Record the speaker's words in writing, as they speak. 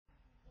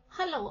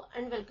Hello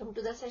and welcome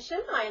to the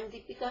session. I am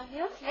Deepika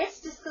here.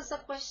 Let's discuss a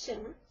question.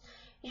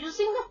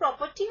 Using the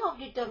property of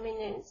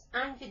determinants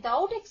and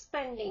without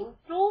expanding,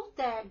 prove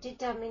that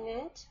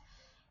determinant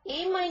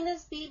A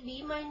minus B,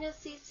 B minus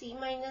C, C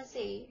minus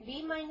A,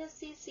 B minus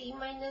C, C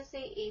minus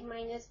A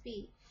minus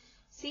B,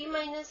 C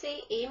minus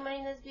A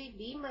minus B,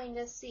 B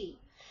minus C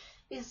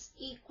is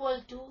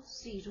equal to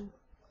 0.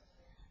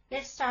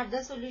 Let's start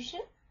the solution.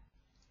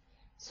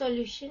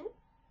 Solution.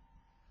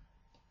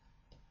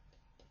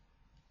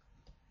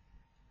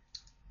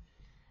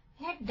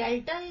 Here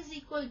delta is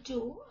equal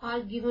to our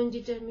given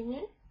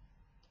determinant,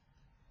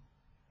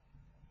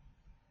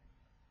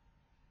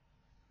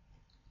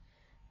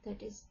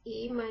 that is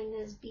A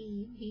minus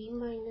B, B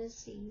minus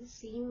C,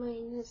 C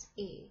minus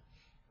A,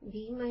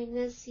 B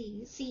minus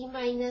C, C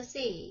minus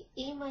A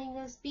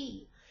minus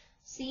B,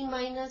 C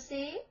minus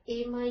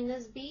A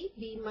minus B,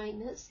 B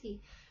minus C.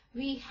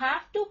 We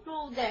have to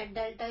prove that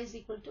delta is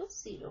equal to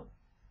 0.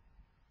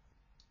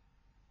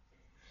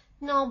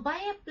 Now by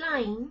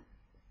applying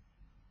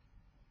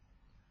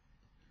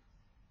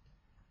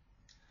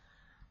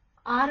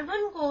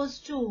R1 goes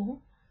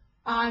to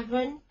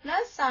R1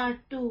 plus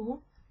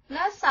R2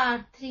 plus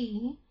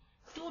R3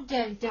 to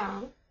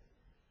delta,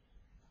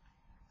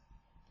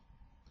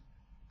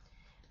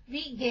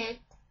 we get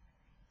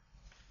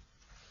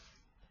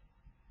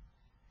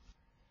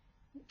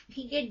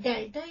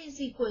delta is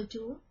equal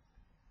to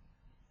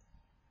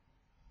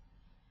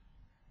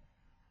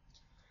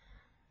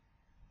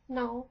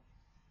now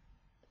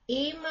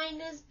A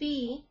minus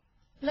B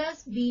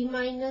plus B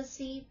minus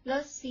C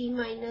plus C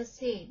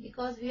minus A,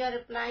 because we are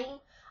applying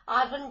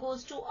R1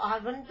 goes to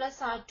R1 plus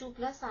R2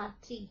 plus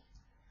R3.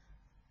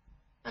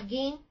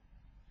 Again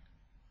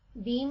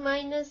B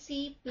minus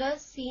C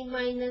plus C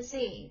minus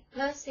A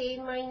plus A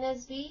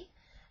minus B,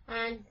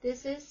 and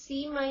this is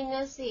C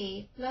minus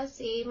A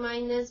plus A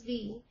minus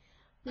B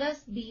plus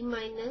B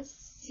minus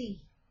C.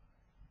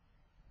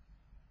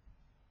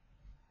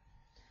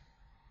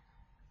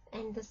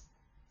 And the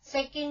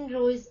second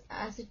row is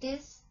as it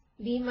is,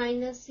 B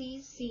minus C,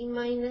 C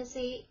minus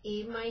A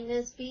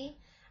minus B,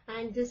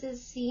 and this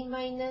is C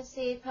minus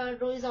A.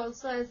 Third row is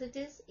also as it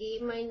is, A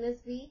minus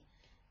B,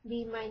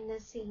 B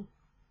minus C.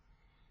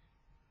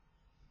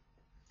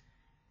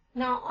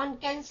 Now on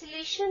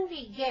cancellation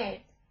we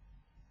get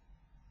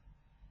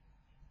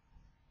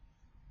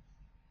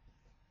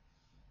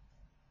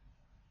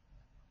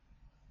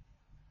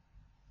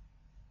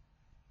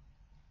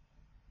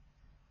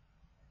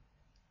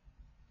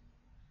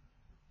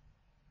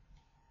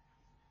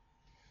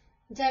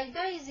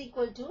delta is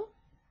equal to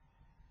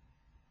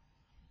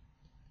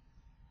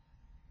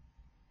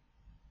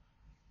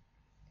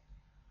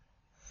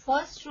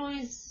first row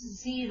is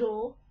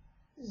 0,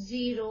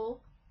 0,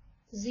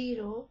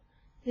 0.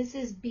 This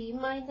is B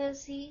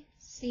minus C,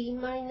 C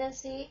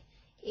minus A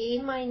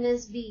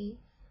minus B,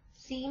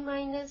 C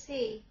minus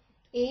A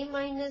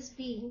minus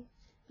B,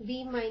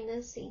 B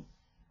minus C.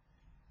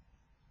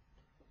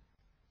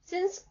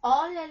 Since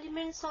all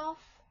elements of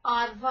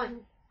R1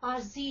 are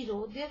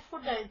 0, therefore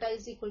delta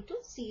is equal to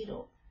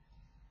 0.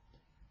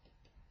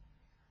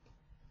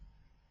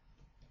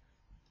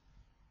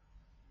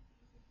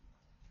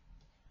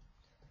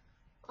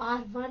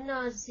 R1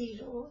 are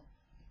 0.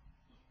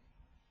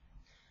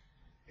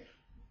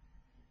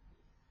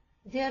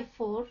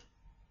 Therefore,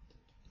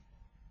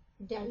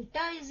 delta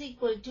is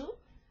equal to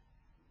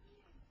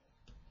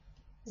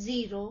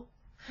 0.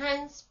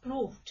 Hence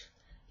proved.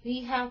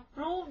 We have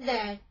proved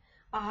that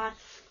our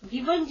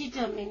given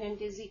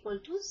determinant is equal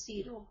to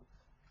 0.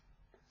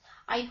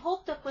 I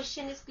hope the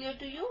question is clear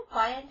to you.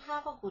 Bye and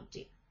have a good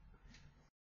day.